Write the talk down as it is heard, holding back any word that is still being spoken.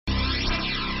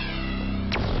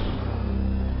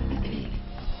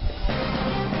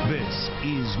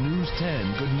News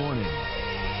 10 Good Morning.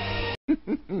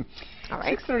 All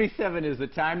right. 6:37 is the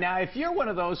time. Now, if you're one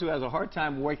of those who has a hard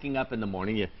time waking up in the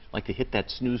morning, you like to hit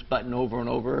that snooze button over and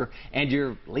over, and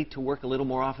you're late to work a little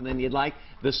more often than you'd like,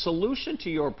 the solution to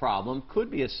your problem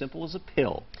could be as simple as a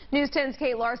pill. News 10's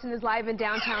Kate Larson is live in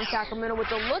downtown Sacramento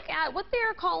with a look at what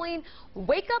they're calling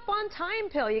Wake Up on Time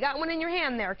pill. You got one in your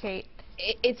hand there, Kate.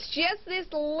 It's just this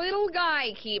little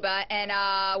guy, Kiba,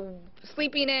 and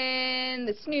sleeping in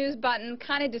the snooze button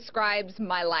kind of describes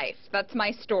my life. That's my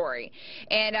story.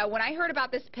 And when I heard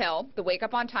about this pill, the Wake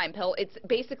Up on Time pill, it's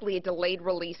basically a delayed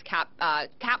release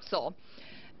capsule.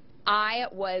 I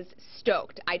was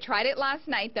stoked. I tried it last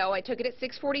night, though. I took it at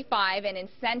 6:45, and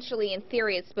essentially, in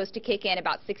theory, it's supposed to kick in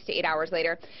about 6 to 8 hours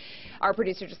later. Our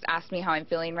producer just asked me how I'm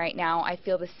feeling right now. I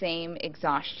feel the same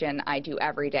exhaustion I do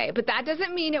every day. But that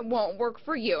doesn't mean it won't work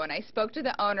for you. And I spoke to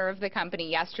the owner of the company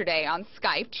yesterday on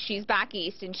Skype. She's back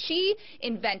east, and she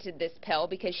invented this pill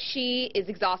because she is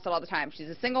exhausted all the time. She's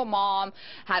a single mom,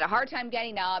 had a hard time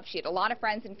getting up. She had a lot of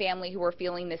friends and family who were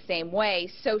feeling the same way.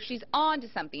 So she's on to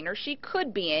something, or she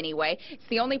could be anyway. It's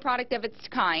the only product of its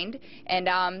kind, and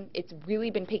it's really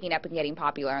been picking up and getting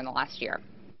popular in the last year.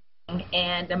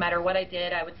 And no matter what I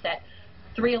did, I would set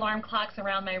 3 alarm clocks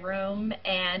around my room,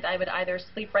 and I would either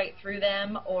sleep right through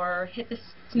them or hit the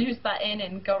snooze button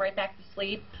and go right back to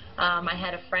sleep. I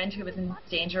had a friend who was in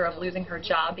danger of losing her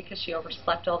job because she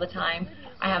overslept all the time.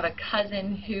 I have a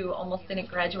cousin who almost didn't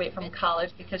graduate from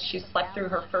college because she slept through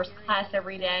her first class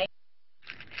every day.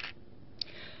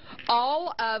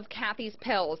 All of Cathy's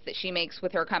pills that she makes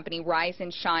with her company, Rise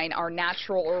and Shine, are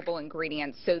natural herbal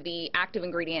ingredients. So the active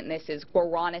ingredient in this is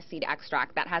guarana seed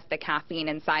extract. That has the caffeine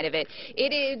inside of it.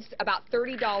 It is about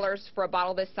 $30 for a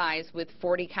bottle this size with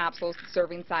 40 capsules. The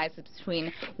serving size is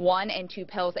between 1 and 2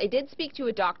 pills. I did speak to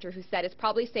a doctor who said it's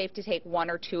probably safe to take 1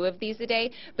 or 2 of these a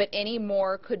day, but any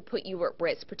more could put you at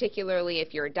risk, particularly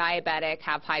if you're diabetic,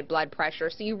 have high blood pressure.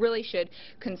 So you really should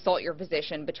consult your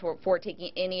physician before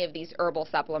taking any of these herbal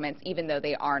supplements, even though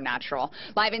they are natural.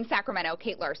 Live in Sacramento,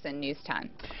 Kate Larson, News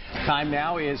 10. Time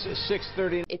now is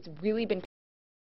 6:30. It's really been